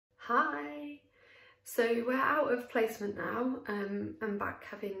Hi! So we're out of placement now. I'm back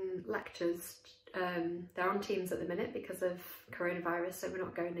having lectures. They're on Teams at the minute because of coronavirus, so we're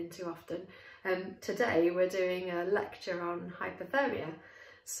not going in too often. Today we're doing a lecture on hypothermia.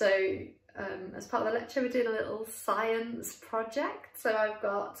 So as part of the lecture we're doing a little science project. So I've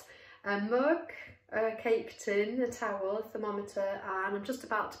got a mug, a cake tin, a towel, a thermometer, and I'm just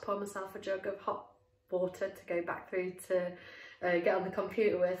about to pour myself a jug of hot water to go back through to get on the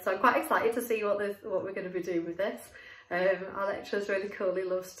computer with. So I'm quite excited to see what we're going to be doing with this. Our lecturer's really cool. He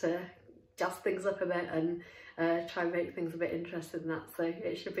loves to jazz things up a bit and try and make things a bit interesting and that, so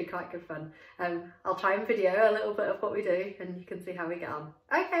it should be quite good fun. I'll try and video a little bit of what we do and you can see how we get on.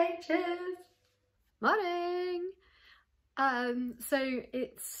 Okay, cheers! Morning! So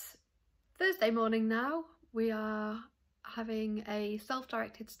it's Thursday morning now. We are having a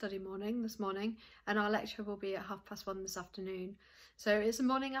self-directed study morning this morning, and our lecture will be at 1:30 this afternoon. So it's the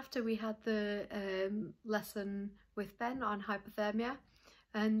morning after we had the lesson with Ben on hypothermia,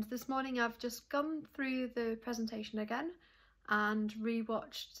 and this morning I've just gone through the presentation again and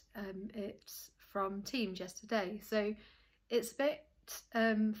re-watched it from Teams yesterday. So it's a bit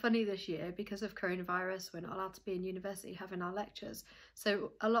funny this year because of coronavirus. We're not allowed to be in university having our lectures,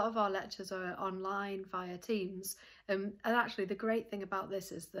 so a lot of our lectures are online via Teams, and actually the great thing about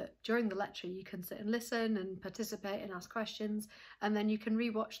this is that during the lecture you can sit and listen and participate and ask questions, and then you can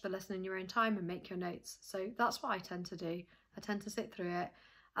re-watch the lesson in your own time and make your notes. So that's what I tend to do. I tend to sit through it,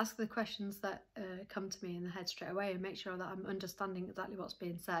 ask the questions that come to me in the head straight away and make sure that I'm understanding exactly what's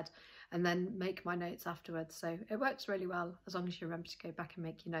being said, and then make my notes afterwards. So it works really well as long as you remember to go back and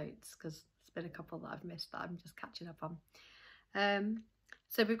make your notes, because there's been a couple that I've missed that I'm just catching up on.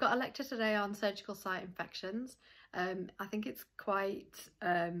 So we've got a lecture today on surgical site infections. I think it's quite,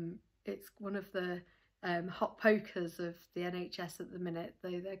 it's one of the hot pokers of the NHS at the minute.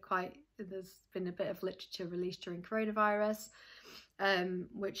 They're quite, there's been a bit of literature released during coronavirus,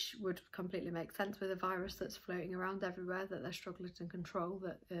 which would completely make sense with a virus that's floating around everywhere that they're struggling to control,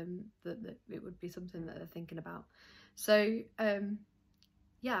 that it would be something that they're thinking about. So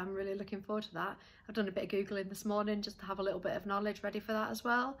yeah, I'm really looking forward to that. I've done a bit of Googling this morning just to have a little bit of knowledge ready for that as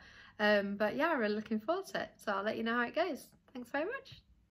well. But yeah, I'm really looking forward to it. So I'll let you know how it goes. Thanks very much.